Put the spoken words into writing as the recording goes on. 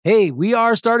Hey, we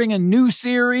are starting a new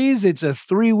series. It's a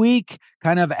 3-week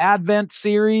kind of Advent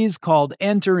series called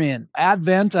Enter In.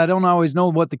 Advent, I don't always know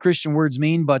what the Christian words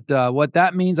mean, but what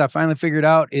that means, I finally figured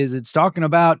out, is it's talking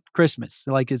about Christmas.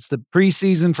 Like it's the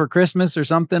preseason for Christmas or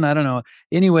something. I don't know.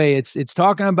 Anyway, it's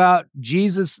talking about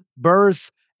Jesus'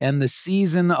 birth and the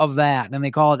season of that, and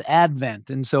they call it Advent.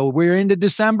 And so we're into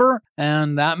December,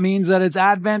 and that means that it's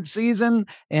Advent season,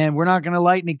 and we're not going to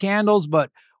light any candles, but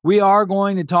we are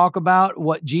going to talk about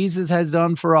what Jesus has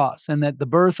done for us, and that the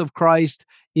birth of Christ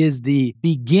is the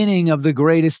beginning of the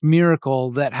greatest miracle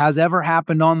that has ever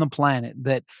happened on the planet,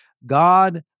 that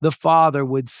God the Father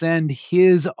would send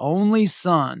his only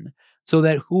Son so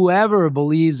that whoever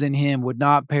believes in him would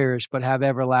not perish but have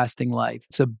everlasting life.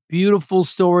 It's a beautiful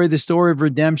story, the story of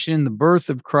redemption, the birth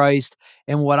of Christ.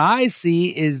 And what I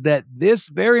see is that this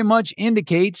very much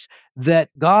indicates that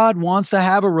God wants to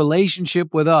have a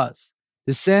relationship with us.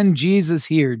 To send Jesus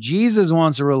here. Jesus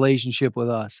wants a relationship with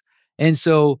us. And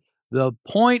so the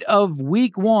point of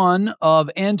week 1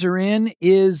 of Enter In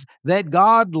is that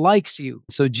God likes you.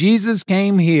 So Jesus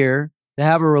came here to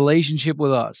have a relationship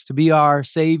with us, to be our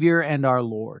Savior and our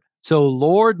Lord. So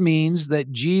Lord means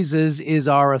that Jesus is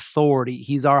our authority.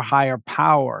 He's our higher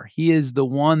power. He is the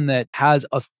one that has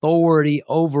authority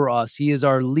over us. He is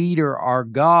our leader, our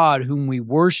God, whom we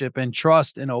worship and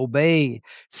trust and obey.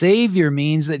 Savior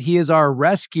means that he is our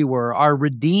rescuer, our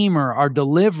redeemer, our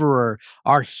deliverer,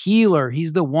 our healer.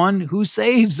 He's the one who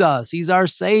saves us. He's our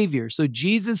Savior. So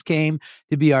Jesus came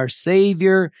to be our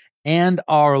Savior and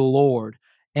our Lord.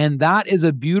 And that is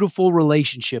a beautiful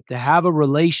relationship, to have a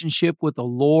relationship with the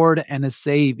Lord and a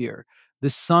Savior, the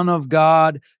Son of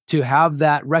God, to have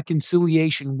that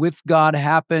reconciliation with God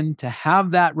happen, to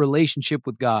have that relationship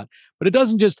with God. But it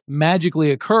doesn't just magically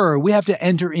occur. We have to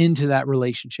enter into that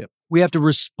relationship. We have to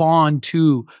respond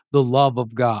to the love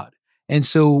of God. And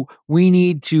so we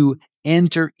need to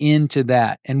enter into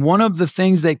that. And one of the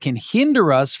things that can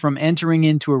hinder us from entering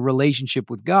into a relationship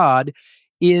with God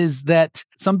is that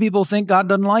some people think God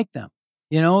doesn't like them,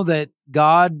 that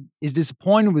God is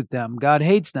disappointed with them. God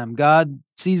hates them. God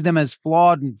sees them as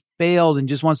flawed and failed and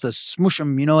just wants to smush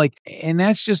them, and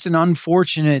that's just an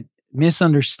unfortunate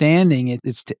misunderstanding.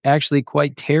 It's actually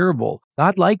quite terrible.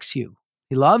 God likes you.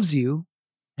 He loves you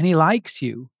and he likes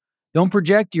you. Don't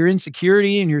project your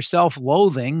insecurity and your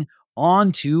self-loathing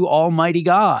onto Almighty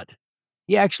God.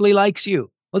 He actually likes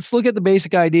you. Let's look at the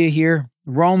basic idea here.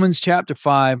 Romans chapter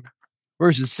 5.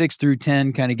 Verses 6 through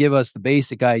 10 kind of give us the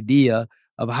basic idea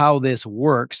of how this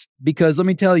works. Because let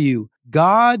me tell you,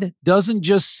 God doesn't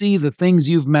just see the things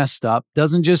you've messed up,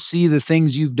 doesn't just see the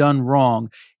things you've done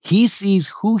wrong. He sees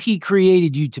who he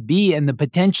created you to be and the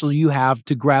potential you have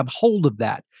to grab hold of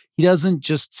that. He doesn't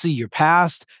just see your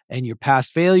past and your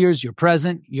past failures, your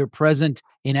present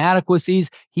inadequacies.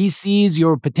 He sees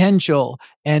your potential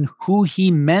and who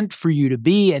he meant for you to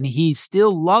be. And he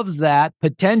still loves that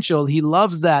potential. He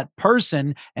loves that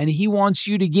person and he wants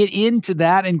you to get into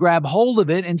that and grab hold of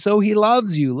it. And so he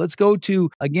loves you. Let's go to,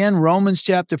 again, Romans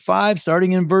chapter 5,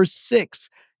 starting in verse 6.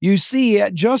 You see,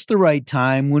 at just the right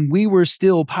time, when we were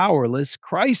still powerless,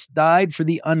 Christ died for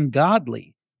the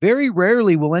ungodly. Very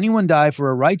rarely will anyone die for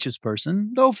a righteous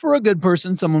person, though for a good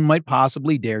person someone might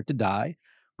possibly dare to die.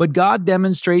 But God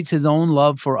demonstrates his own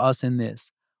love for us in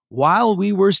this: while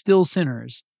we were still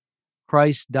sinners,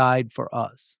 Christ died for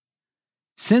us.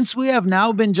 Since we have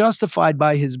now been justified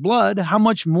by his blood, how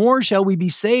much more shall we be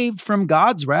saved from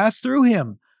God's wrath through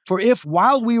him? For if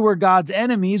while we were God's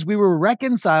enemies, we were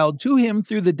reconciled to him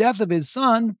through the death of his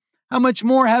Son, how much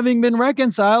more, having been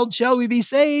reconciled, shall we be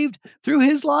saved through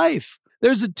his life?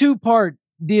 There's a 2-part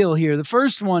deal here. The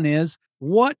first one is,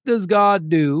 what does God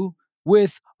do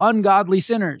with ungodly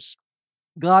sinners?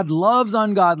 God loves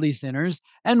ungodly sinners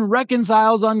and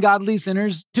reconciles ungodly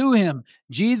sinners to him.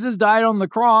 Jesus died on the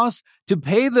cross to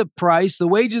pay the price. The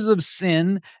wages of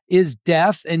sin is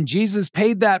death, and Jesus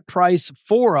paid that price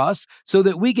for us so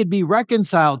that we could be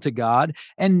reconciled to God.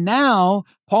 And now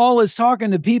Paul is talking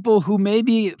to people who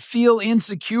maybe feel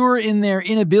insecure in their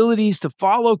inabilities to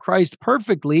follow Christ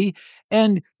perfectly.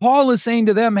 And Paul is saying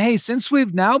to them, hey, since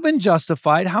we've now been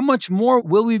justified, how much more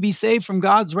will we be saved from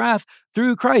God's wrath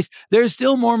through Christ? There's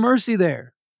still more mercy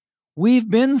there. We've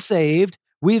been saved.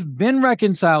 We've been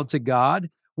reconciled to God.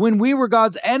 When we were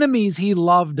God's enemies, he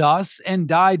loved us and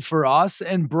died for us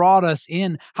and brought us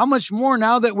in. How much more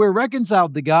now that we're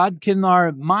reconciled to God can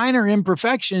our minor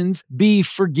imperfections be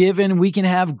forgiven? We can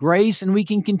have grace and we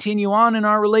can continue on in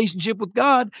our relationship with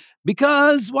God.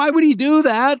 Because why would he do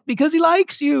that? Because he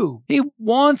likes you. He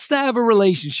wants to have a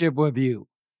relationship with you.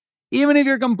 Even if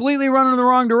you're completely running in the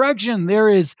wrong direction, there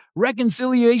is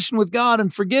reconciliation with God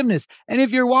and forgiveness. And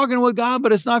if you're walking with God,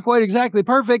 but it's not quite exactly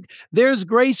perfect, there's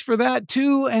grace for that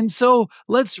too. And so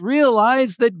let's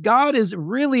realize that God is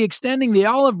really extending the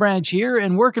olive branch here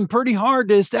and working pretty hard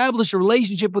to establish a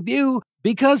relationship with you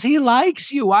because he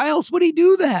likes you. Why else would he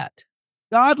do that?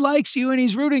 God likes you and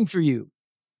he's rooting for you.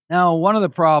 Now, one of the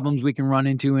problems we can run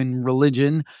into in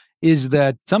religion is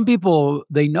that some people,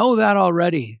 they know that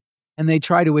already. And they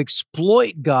try to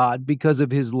exploit God because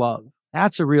of his love.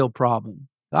 That's a real problem.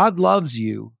 God loves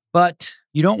you, but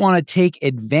you don't want to take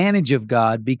advantage of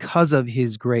God because of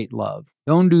his great love.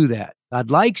 Don't do that. God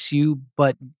likes you,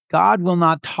 but God will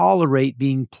not tolerate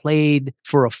being played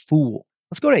for a fool.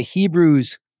 Let's go to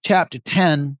Hebrews chapter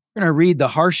 10. We're going to read the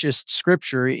harshest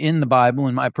scripture in the Bible,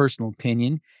 in my personal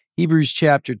opinion. Hebrews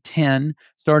chapter 10,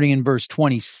 starting in verse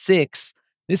 26.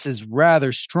 This is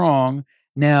rather strong.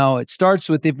 Now, it starts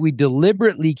with if we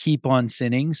deliberately keep on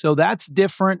sinning. So that's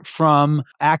different from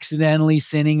accidentally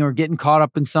sinning or getting caught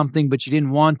up in something, but you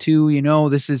didn't want to.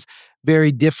 This is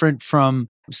very different from,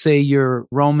 say, your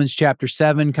Romans chapter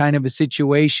 7 kind of a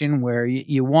situation where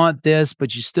you want this,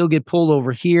 but you still get pulled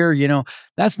over here.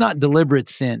 That's not deliberate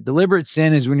sin. Deliberate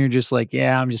sin is when you're just like,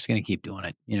 yeah, I'm just going to keep doing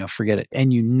it. Forget it.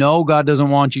 And God doesn't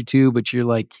want you to, but you're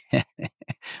like,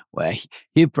 well,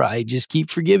 he'll probably just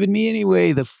keep forgiving me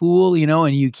anyway, the fool,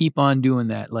 and you keep on doing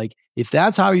that. Like, if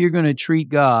that's how you're going to treat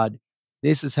God,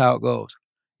 this is how it goes.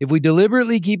 If we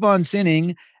deliberately keep on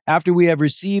sinning after we have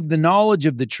received the knowledge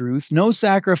of the truth, no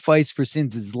sacrifice for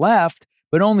sins is left,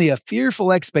 but only a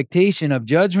fearful expectation of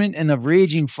judgment and of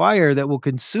raging fire that will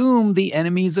consume the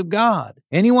enemies of God.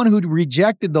 Anyone who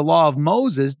rejected the law of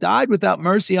Moses died without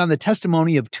mercy on the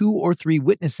testimony of 2 or 3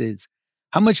 witnesses.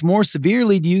 How much more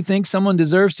severely do you think someone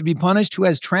deserves to be punished who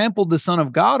has trampled the Son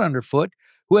of God underfoot,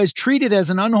 who has treated as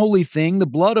an unholy thing the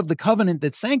blood of the covenant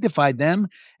that sanctified them,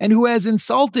 and who has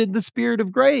insulted the Spirit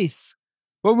of grace?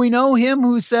 For we know him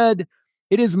who said,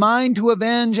 "It is mine to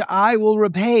avenge, I will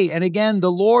repay," and again, "The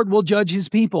Lord will judge his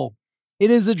people." It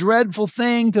is a dreadful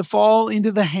thing to fall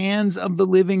into the hands of the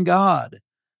living God.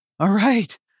 All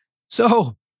right.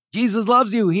 So Jesus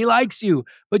loves you. He likes you,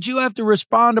 but you have to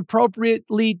respond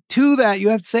appropriately to that. You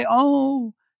have to say,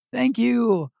 "Oh, thank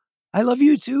you. I love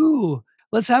you too.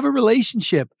 Let's have a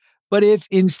relationship." But if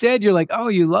instead you're like, "Oh,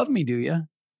 you love me, do you?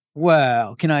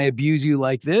 Well, can I abuse you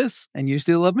like this and you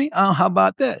still love me? Oh, how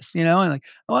about this?" And like,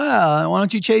 "Well, why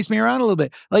don't you chase me around a little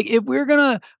bit?" Like, if we're going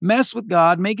to mess with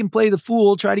God, make him play the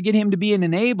fool, try to get him to be an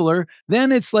enabler,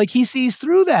 then it's like he sees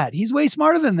through that. He's way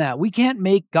smarter than that. We can't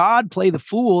make God play the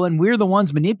fool and we're the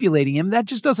ones manipulating him. That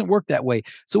just doesn't work that way.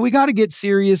 So we got to get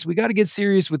serious. We got to get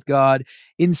serious with God.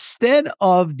 Instead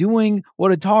of doing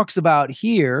what it talks about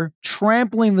here,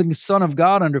 trampling the Son of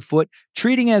God underfoot,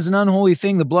 treating as an unholy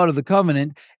thing the blood of the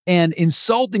covenant, and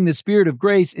insulting the Spirit of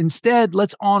grace, instead,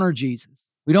 let's honor Jesus.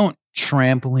 We don't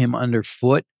trample him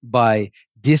underfoot by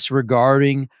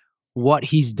disregarding what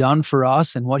he's done for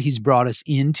us and what he's brought us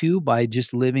into by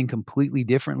just living completely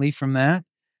differently from that.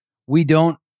 We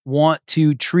don't want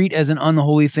to treat as an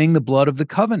unholy thing the blood of the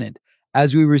covenant.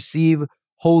 As we receive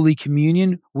Holy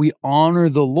Communion, we honor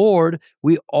the Lord.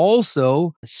 We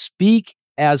also speak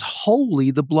as holy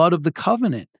the blood of the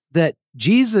covenant, that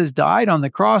Jesus died on the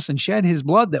cross and shed his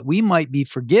blood that we might be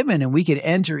forgiven and we could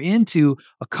enter into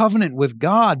a covenant with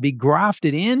God, be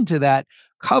grafted into that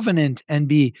covenant and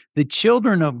be the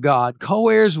children of God,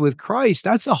 co-heirs with Christ.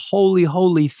 That's a holy,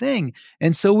 holy thing.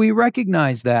 And so we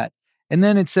recognize that. And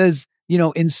then it says,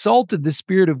 insulted the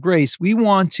Spirit of grace. We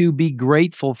want to be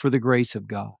grateful for the grace of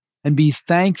God and be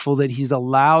thankful that he's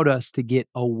allowed us to get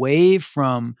away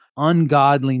from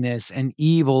ungodliness and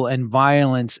evil and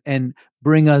violence and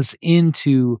bring us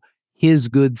into his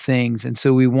good things. And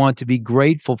so we want to be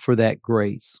grateful for that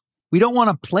grace. We don't want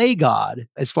to play God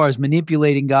as far as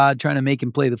manipulating God, trying to make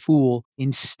him play the fool.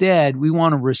 Instead, we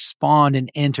want to respond and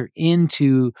enter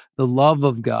into the love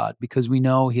of God because we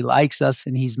know he likes us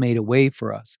and he's made a way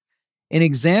for us. An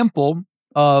example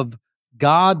of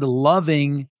God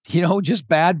loving, just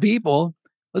bad people.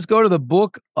 Let's go to the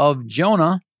book of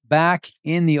Jonah back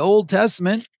in the Old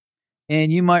Testament.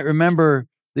 And you might remember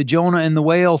the Jonah and the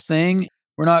whale thing.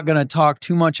 We're not going to talk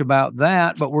too much about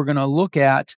that, but we're going to look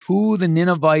at who the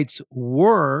Ninevites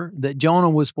were that Jonah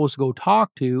was supposed to go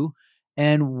talk to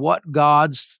and what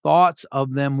God's thoughts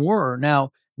of them were.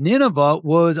 Now, Nineveh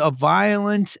was a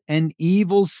violent and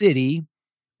evil city.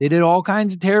 They did all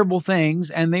kinds of terrible things,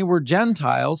 and they were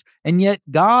Gentiles, and yet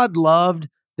God loved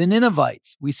the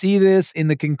Ninevites. We see this in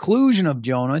the conclusion of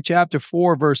Jonah, chapter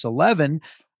 4, verse 11.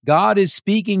 God is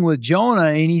speaking with Jonah,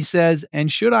 and he says,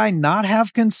 "And should I not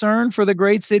have concern for the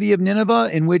great city of Nineveh,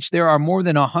 in which there are more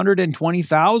than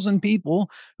 120,000 people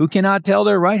who cannot tell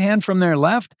their right hand from their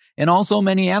left, and also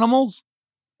many animals?"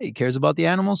 He cares about the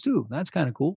animals too. That's kind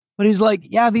of cool. But he's like,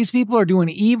 yeah, these people are doing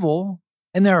evil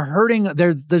and they're hurting.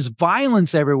 There's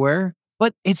violence everywhere,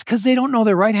 but it's because they don't know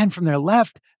their right hand from their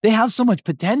left. They have so much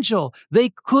potential. They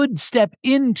could step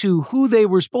into who they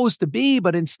were supposed to be,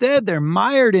 but instead they're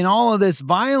mired in all of this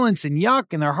violence and yuck,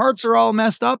 and their hearts are all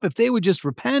messed up. If they would just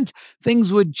repent,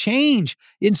 things would change.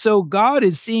 And so God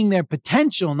is seeing their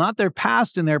potential, not their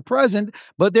past and their present,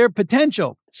 but their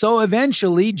potential. So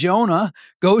eventually Jonah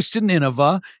goes to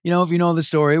Nineveh. If you know the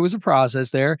story, it was a process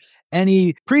there. And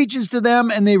he preaches to them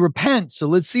and they repent. So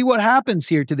let's see what happens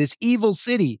here to this evil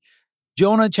city.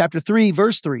 Jonah chapter 3,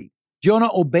 verse 3.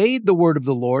 Jonah obeyed the word of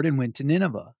the Lord and went to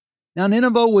Nineveh. Now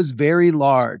Nineveh was very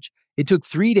large. It took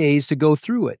 3 days to go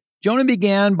through it. Jonah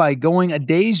began by going a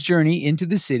day's journey into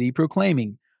the city,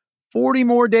 proclaiming, 40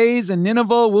 more days and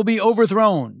Nineveh will be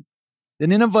overthrown. The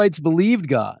Ninevites believed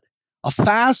God. A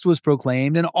fast was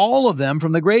proclaimed, and all of them,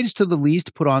 from the greatest to the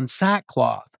least, put on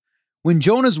sackcloth. When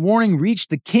Jonah's warning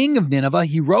reached the king of Nineveh,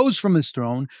 he rose from his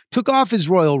throne, took off his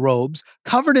royal robes,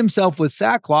 covered himself with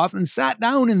sackcloth, and sat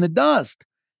down in the dust.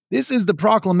 This is the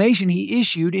proclamation he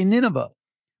issued in Nineveh.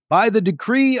 By the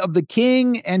decree of the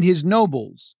king and his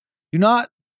nobles, do not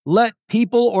let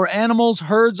people or animals,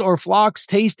 herds or flocks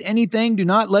taste anything. Do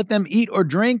not let them eat or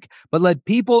drink, but let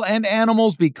people and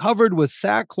animals be covered with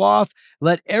sackcloth.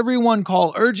 Let everyone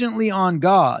call urgently on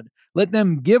God. Let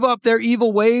them give up their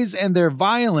evil ways and their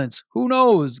violence. Who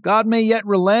knows? God may yet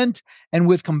relent and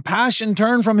with compassion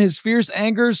turn from his fierce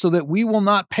anger so that we will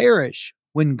not perish.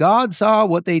 When God saw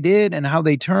what they did and how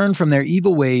they turned from their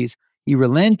evil ways, he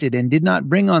relented and did not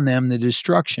bring on them the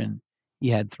destruction he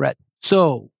had threatened.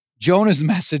 So Jonah's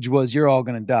message was, you're all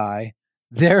going to die.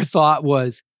 Their thought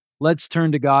was, let's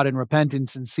turn to God in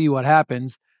repentance and see what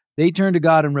happens. They turned to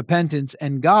God in repentance,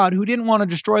 and God, who didn't want to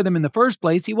destroy them in the first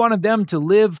place, he wanted them to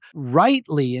live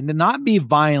rightly and to not be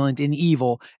violent and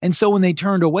evil. And so when they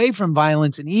turned away from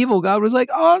violence and evil, God was like,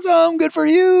 awesome, good for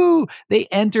you. They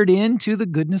entered into the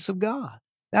goodness of God.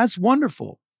 That's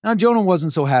wonderful. Now, Jonah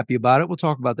wasn't so happy about it. We'll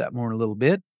talk about that more in a little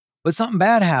bit. But something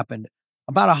bad happened.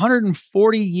 About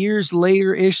 140 years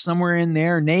later-ish, somewhere in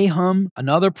there, Nahum,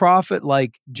 another prophet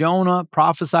like Jonah,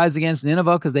 prophesies against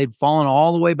Nineveh because they'd fallen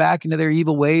all the way back into their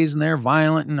evil ways and they're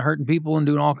violent and hurting people and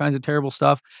doing all kinds of terrible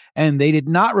stuff. And they did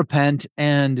not repent,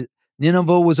 and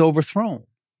Nineveh was overthrown.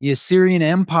 The Assyrian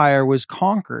Empire was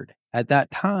conquered at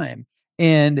that time,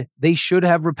 and they should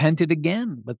have repented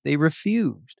again, but they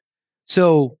refused.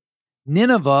 So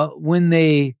Nineveh, when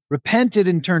they repented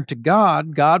and turned to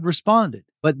God, God responded.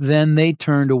 But then they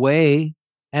turned away,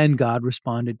 and God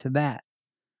responded to that.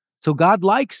 So God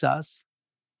likes us.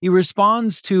 He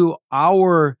responds to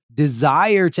our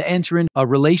desire to enter in a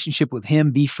relationship with him,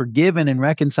 be forgiven and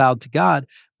reconciled to God.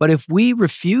 But if we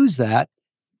refuse that,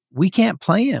 we can't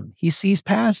play him. He sees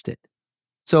past it.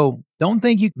 So don't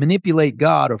think you can manipulate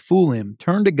God or fool him.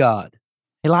 Turn to God.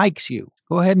 He likes you.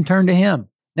 Go ahead and turn to him.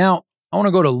 Now, I want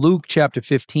to go to Luke chapter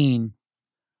 15.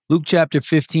 Luke chapter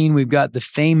 15, we've got the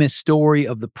famous story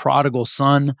of the prodigal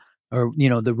son, or,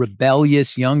 the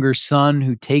rebellious younger son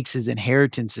who takes his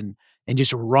inheritance and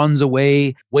just runs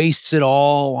away, wastes it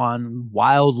all on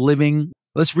wild living.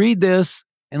 Let's read this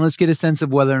and let's get a sense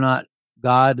of whether or not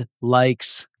God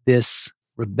likes this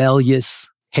rebellious,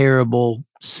 terrible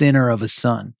sinner of a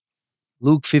son.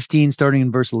 Luke 15, starting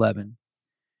in verse 11.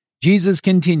 Jesus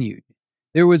continued,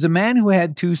 "There was a man who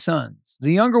had 2 sons.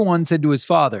 The younger one said to his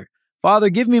father, 'Father,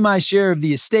 give me my share of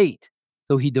the estate.'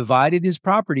 So he divided his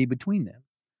property between them.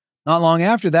 Not long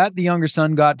after that, the younger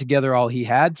son got together all he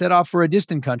had, set off for a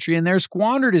distant country, and there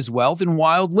squandered his wealth in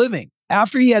wild living.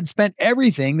 After he had spent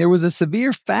everything, there was a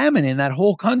severe famine in that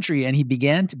whole country, and he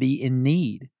began to be in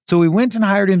need. So he went and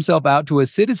hired himself out to a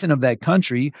citizen of that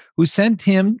country, who sent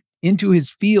him into his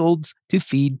fields to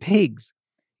feed pigs.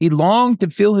 He longed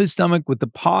to fill his stomach with the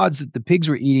pods that the pigs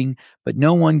were eating, but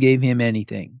no one gave him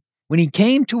anything. When he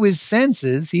came to his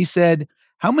senses, he said,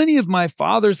 'How many of my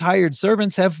father's hired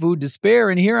servants have food to spare,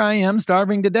 and here I am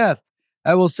starving to death?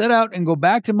 I will set out and go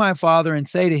back to my father and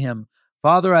say to him,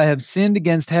 Father, I have sinned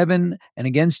against heaven and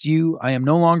against you. I am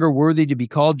no longer worthy to be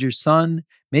called your son.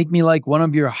 Make me like one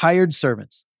of your hired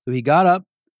servants.' So he got up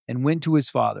and went to his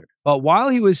father. But while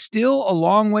he was still a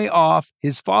long way off,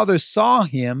 his father saw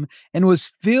him and was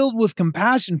filled with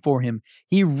compassion for him.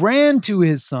 He ran to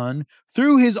his son,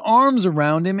 threw his arms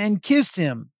around him, and kissed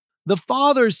him. the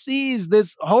father sees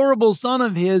this horrible son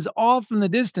of his off in the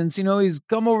distance. He's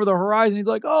come over the horizon. He's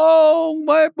like, oh,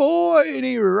 my boy. And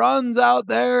he runs out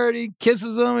there and he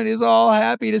kisses him and he's all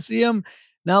happy to see him.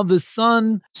 Now the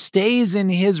son stays in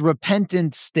his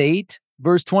repentant state.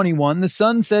 Verse 21, the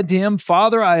son said to him,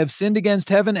 Father, I have sinned against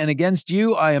heaven and against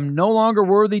you. I am no longer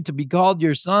worthy to be called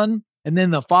your son. And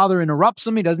then the father interrupts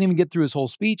him. He doesn't even get through his whole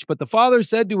speech. But the father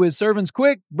said to his servants,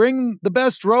 quick, bring the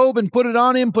best robe and put it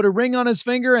on him. Put a ring on his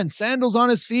finger and sandals on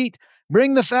his feet.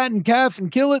 Bring the fattened calf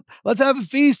and kill it. Let's have a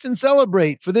feast and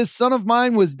celebrate. For this son of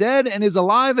mine was dead and is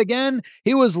alive again.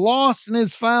 He was lost and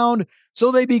is found.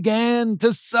 So they began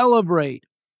to celebrate.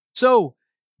 So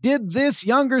did this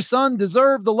younger son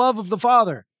deserve the love of the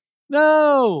father?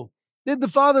 No. Did the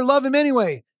father love him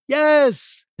anyway?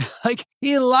 Yes. Like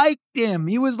he liked him.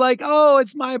 He was like, oh,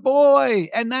 it's my boy.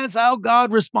 And that's how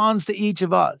God responds to each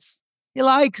of us. He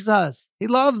likes us. He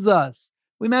loves us.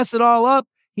 We mess it all up.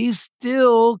 He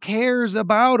still cares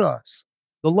about us.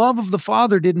 The love of the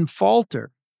father didn't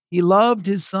falter. He loved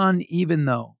his son even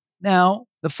though. Now,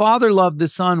 the father loved the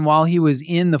son while he was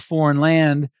in the foreign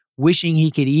land, wishing he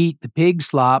could eat the pig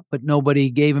slop, but nobody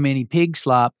gave him any pig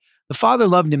slop. The father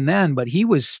loved him then, but he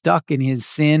was stuck in his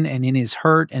sin and in his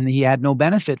hurt, and he had no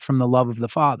benefit from the love of the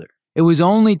father. It was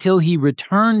only till he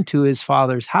returned to his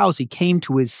father's house, he came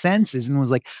to his senses and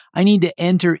was like, I need to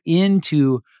enter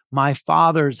into my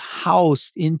father's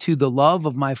house, into the love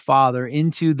of my father,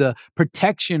 into the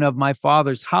protection of my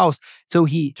father's house. So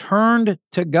he turned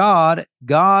to God.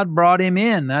 God brought him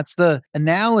in. That's the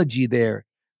analogy there.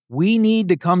 We need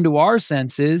to come to our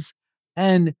senses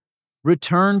and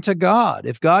return to God.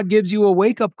 If God gives you a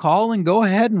wake-up call, and go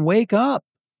ahead and wake up.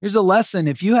 Here's a lesson.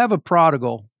 If you have a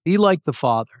prodigal, be like the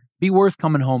father. Be worth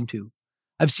coming home to.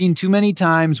 I've seen too many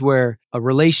times where a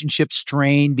relationship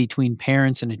strained between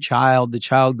parents and a child, the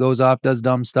child goes off, does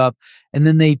dumb stuff, and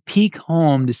then they peek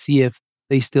home to see if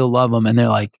they still love them, and they're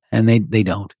like, and they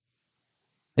don't.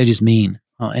 They're just mean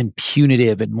and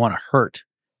punitive and want to hurt.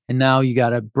 And now you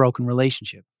got a broken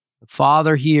relationship. The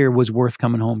father here was worth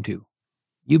coming home to.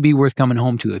 You'd be worth coming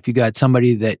home to if you got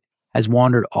somebody that has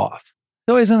wandered off.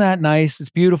 So isn't that nice? It's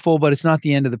beautiful, but it's not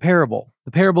the end of the parable.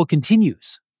 The parable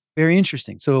continues. Very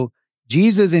interesting. So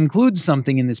Jesus includes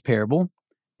something in this parable.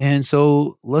 And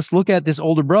so let's look at this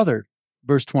older brother,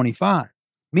 verse 25.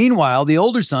 Meanwhile, the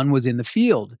older son was in the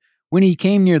field. When he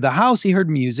came near the house, he heard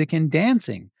music and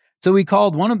dancing. So he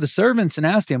called one of the servants and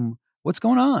asked him, what's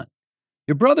going on?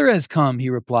 Your brother has come, he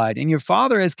replied, and your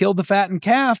father has killed the fattened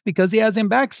calf because he has him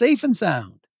back safe and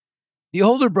sound. The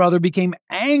older brother became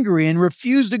angry and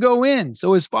refused to go in.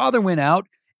 So his father went out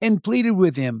and pleaded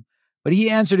with him. But he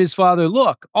answered his father,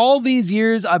 look, all these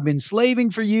years I've been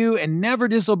slaving for you and never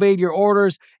disobeyed your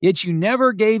orders, yet you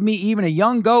never gave me even a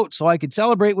young goat so I could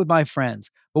celebrate with my friends.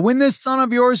 But when this son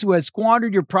of yours who has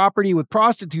squandered your property with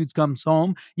prostitutes comes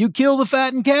home, you kill the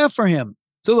fattened calf for him.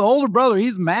 So the older brother,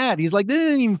 he's mad. He's like, this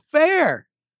isn't even fair.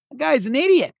 That guy's an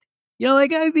idiot.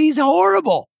 He's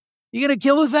horrible. You going to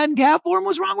kill the fattened calf for him?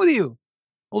 What's wrong with you?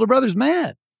 Older brother's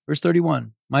mad. Verse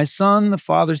 31, my son, the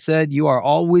father said, you are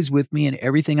always with me and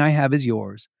everything I have is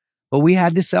yours. But we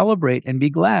had to celebrate and be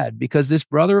glad because this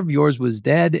brother of yours was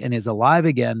dead and is alive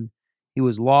again. He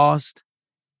was lost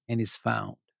and is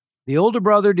found. The older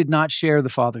brother did not share the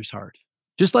father's heart.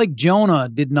 Just like Jonah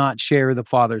did not share the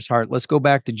father's heart. Let's go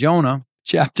back to Jonah,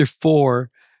 chapter 4,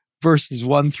 verses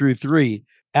 1 through 3.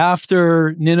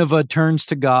 After Nineveh turns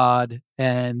to God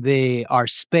and they are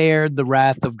spared the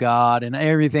wrath of God and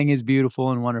everything is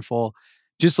beautiful and wonderful,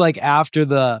 just like after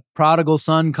the prodigal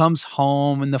son comes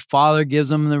home and the father gives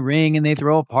him the ring and they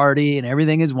throw a party and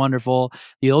everything is wonderful,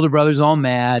 the older brother's all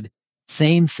mad.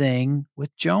 Same thing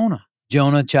with Jonah.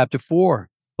 Jonah chapter 4.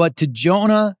 But to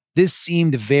Jonah, this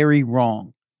seemed very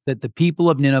wrong, that the people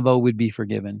of Nineveh would be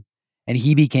forgiven. And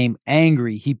he became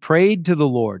angry. He prayed to the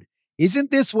Lord.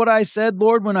 Isn't this what I said,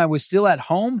 Lord, when I was still at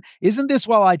home? Isn't this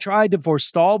while I tried to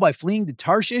forestall by fleeing to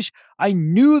Tarshish? I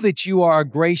knew that you are a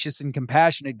gracious and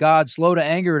compassionate God, slow to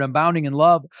anger and abounding in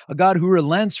love, a God who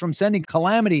relents from sending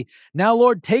calamity. Now,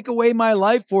 Lord, take away my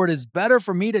life, for it is better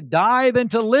for me to die than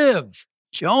to live.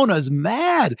 Jonah's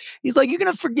mad. He's like, you're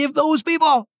going to forgive those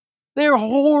people? They're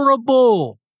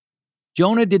horrible.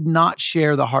 Jonah did not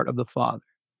share the heart of the father,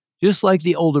 just like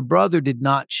the older brother did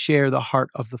not share the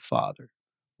heart of the father.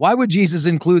 Why would Jesus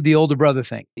include the older brother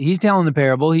thing? He's telling the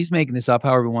parable. He's making this up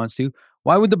however he wants to.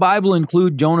 Why would the Bible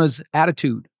include Jonah's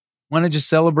attitude? Why not just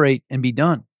celebrate and be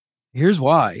done? Here's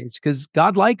why. It's because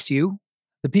God likes you.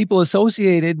 The people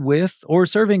associated with or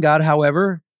serving God,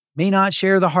 however, may not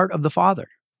share the heart of the Father.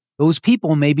 Those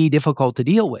people may be difficult to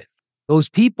deal with. Those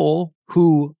people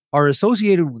who are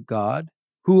associated with God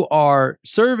who are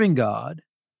serving God,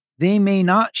 they may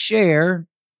not share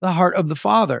the heart of the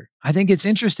Father. I think it's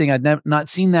interesting. I'd not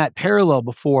seen that parallel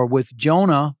before with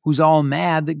Jonah, who's all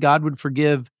mad that God would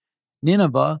forgive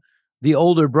Nineveh, the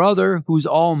older brother who's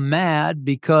all mad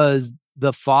because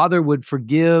the father would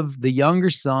forgive the younger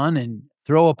son and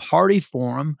throw a party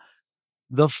for him.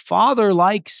 The Father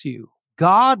likes you.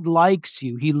 God likes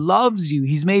you. He loves you.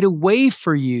 He's made a way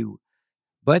for you.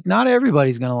 But not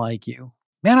everybody's going to like you.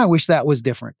 Man, I wish that was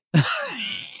different.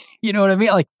 You know what I mean?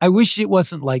 Like, I wish it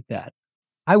wasn't like that.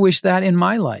 I wish that in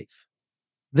my life,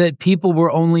 that people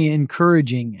were only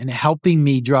encouraging and helping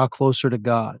me draw closer to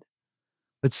God.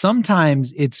 But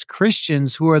sometimes it's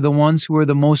Christians who are the ones who are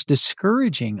the most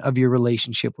discouraging of your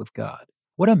relationship with God.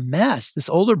 What a mess. This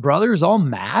older brother is all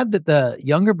mad that the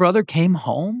younger brother came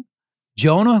home.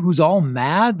 Jonah, who's all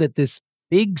mad that this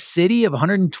big city of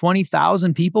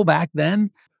 120,000 people back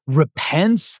then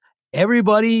repents.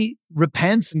 Everybody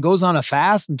repents and goes on a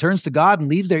fast and turns to God and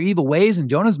leaves their evil ways. And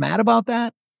Jonah's mad about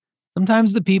that.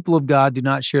 Sometimes the people of God do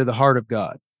not share the heart of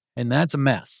God. And that's a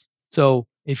mess. So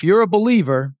if you're a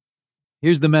believer,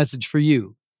 here's the message for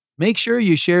you. Make sure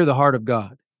you share the heart of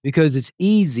God, because it's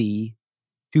easy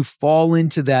to fall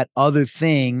into that other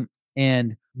thing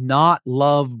and not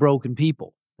love broken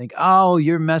people. Think, oh,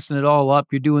 you're messing it all up.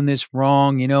 You're doing this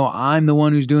wrong. You know, I'm the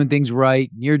one who's doing things right.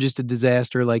 And you're just a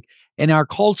disaster. And our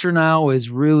culture now is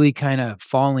really kind of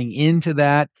falling into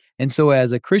that. And so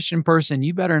as a Christian person,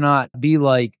 you better not be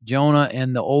like Jonah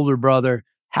and the older brother.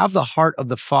 Have the heart of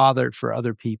the Father for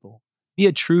other people. Be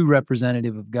a true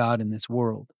representative of God in this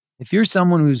world. If you're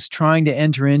someone who's trying to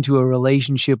enter into a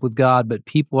relationship with God, but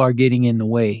people are getting in the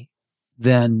way,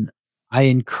 then I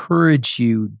encourage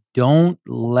you, don't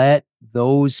let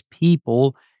those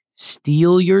people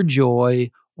steal your joy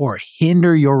or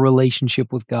hinder your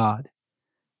relationship with God.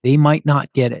 They might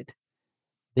not get it.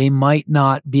 They might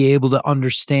not be able to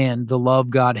understand the love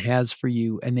God has for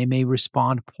you, and they may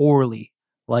respond poorly,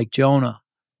 like Jonah,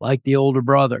 like the older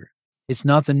brother. It's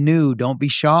nothing new. Don't be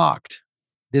shocked.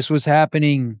 This was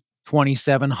happening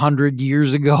 2,700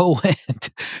 years ago.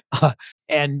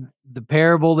 And the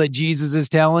parable that Jesus is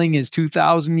telling is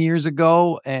 2,000 years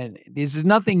ago. And this is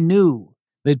nothing new,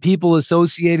 that people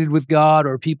associated with God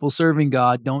or people serving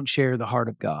God don't share the heart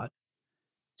of God.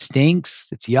 Stinks.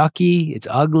 It's yucky. It's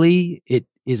ugly. It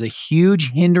is a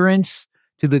huge hindrance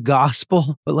to the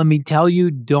gospel. But let me tell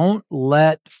you, don't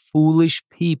let foolish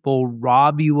people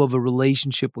rob you of a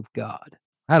relationship with God.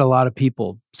 I had a lot of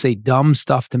people say dumb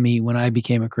stuff to me when I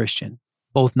became a Christian,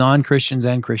 both non-Christians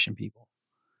and Christian people.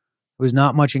 There was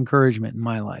not much encouragement in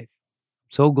my life.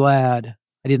 So glad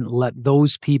I didn't let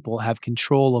those people have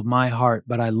control of my heart,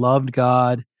 but I loved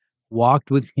God,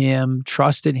 walked with Him,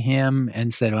 trusted Him,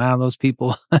 and said, wow, those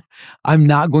people, I'm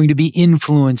not going to be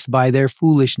influenced by their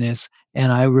foolishness,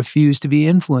 and I refuse to be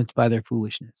influenced by their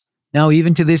foolishness. Now,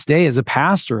 even to this day, as a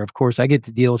pastor, of course, I get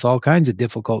to deal with all kinds of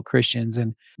difficult Christians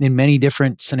and in many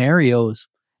different scenarios,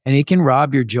 and it can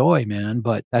rob your joy, man,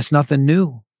 but that's nothing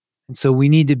new. And so we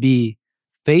need to be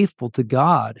faithful to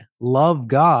God, love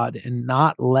God, and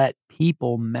not let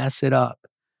people mess it up.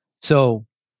 So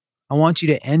I want you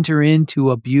to enter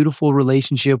into a beautiful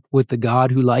relationship with the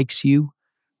God who likes you,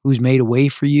 who's made a way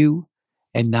for you,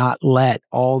 and not let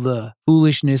all the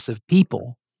foolishness of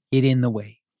people get in the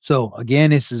way. So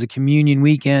again, this is a communion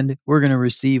weekend. We're going to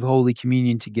receive Holy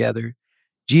Communion together.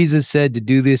 Jesus said to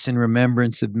do this in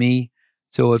remembrance of me.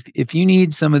 So if you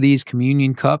need some of these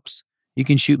communion cups, you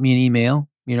can shoot me an email,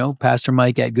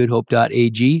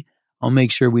 pastormike@goodhope.ag. I'll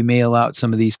make sure we mail out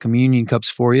some of these communion cups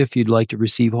for you if you'd like to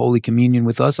receive Holy Communion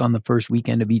with us on the first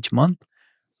weekend of each month.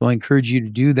 So I encourage you to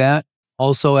do that.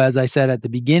 Also, as I said at the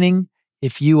beginning,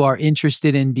 if you are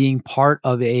interested in being part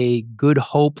of a Good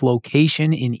Hope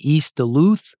location in East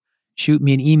Duluth, shoot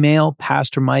me an email,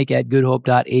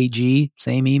 pastormike@goodhope.ag,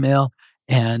 same email.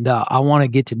 And I want to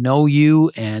get to know you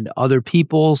and other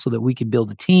people so that we can build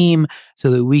a team,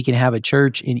 so that we can have a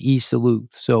church in East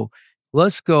Duluth. So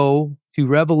let's go to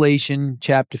Revelation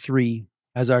chapter 3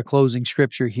 as our closing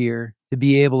scripture here to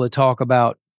be able to talk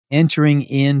about entering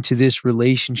into this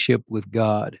relationship with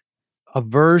God. A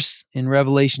verse in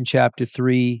Revelation chapter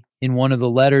 3 in one of the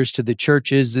letters to the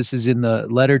churches. This is in the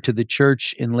letter to the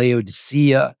church in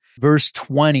Laodicea. Verse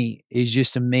 20 is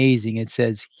just amazing. It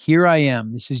says, here I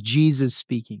am. This is Jesus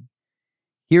speaking.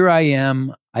 Here I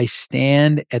am. I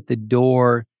stand at the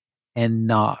door and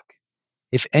knock.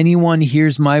 If anyone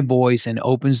hears my voice and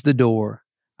opens the door,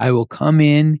 I will come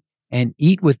in and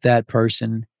eat with that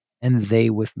person and they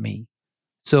with me.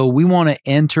 So we want to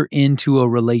enter into a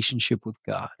relationship with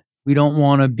God. We don't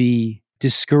want to be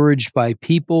discouraged by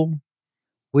people.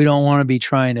 We don't want to be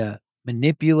trying to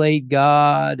manipulate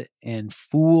God and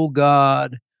fool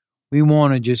God. We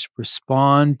want to just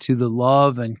respond to the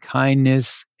love and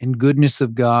kindness and goodness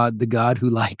of God, the God who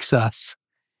likes us,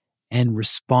 and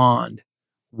respond.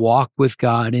 Walk with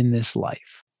God in this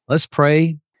life. Let's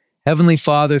pray. Heavenly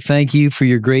Father, thank you for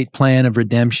your great plan of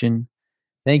redemption.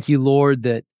 Thank you, Lord,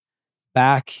 that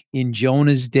back in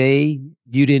Jonah's day,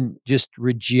 you didn't just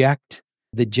reject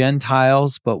the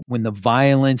Gentiles, but when the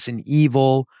violence and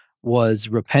evil was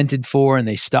repented for and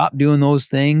they stopped doing those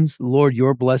things, Lord,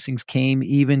 your blessings came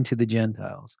even to the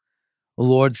Gentiles.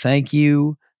 Lord, thank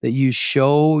you that you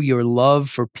show your love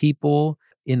for people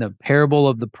in the parable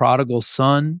of the prodigal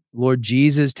son. Lord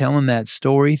Jesus, telling that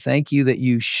story, thank you that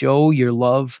you show your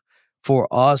love for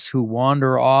us who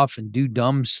wander off and do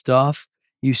dumb stuff.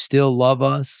 You still love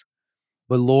us.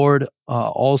 But Lord,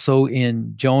 also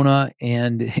in Jonah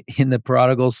and in the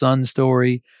prodigal son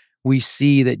story, we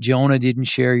see that Jonah didn't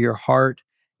share your heart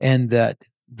and that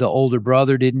the older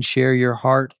brother didn't share your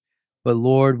heart. But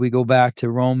Lord, we go back to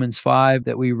Romans 5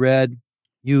 that we read.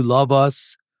 You love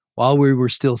us. While we were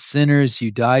still sinners,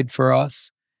 you died for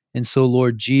us. And so,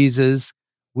 Lord Jesus,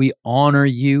 we honor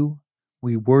you.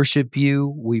 We worship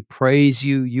you. We praise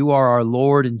you. You are our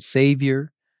Lord and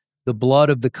Savior. The blood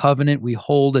of the covenant we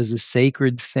hold as a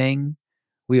sacred thing.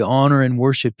 We honor and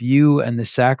worship you and the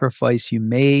sacrifice you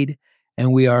made,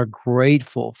 and we are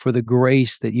grateful for the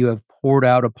grace that you have poured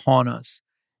out upon us.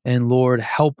 And Lord,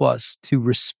 help us to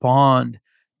respond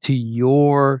to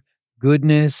your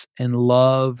goodness and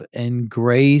love and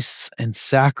grace and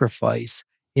sacrifice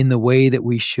in the way that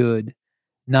we should,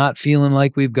 not feeling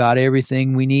like we've got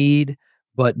everything we need,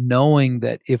 but knowing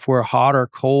that if we're hot or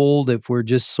cold, if we're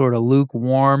just sort of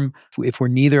lukewarm, if we're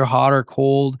neither hot or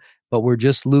cold, but we're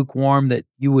just lukewarm, that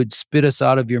you would spit us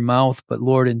out of your mouth. But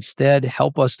Lord, instead,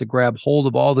 help us to grab hold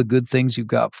of all the good things you've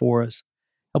got for us.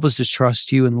 Help us to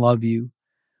trust you and love you.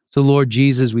 So Lord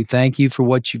Jesus, we thank you for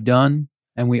what you've done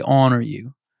and we honor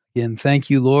you. Again, thank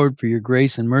you, Lord, for your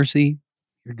grace and mercy,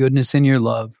 your goodness and your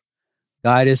love.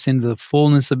 Guide us into the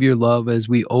fullness of your love as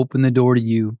we open the door to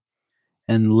you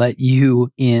and let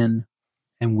you in,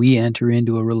 and we enter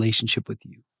into a relationship with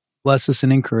you. Bless us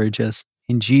and encourage us.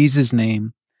 In Jesus'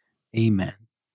 name, amen.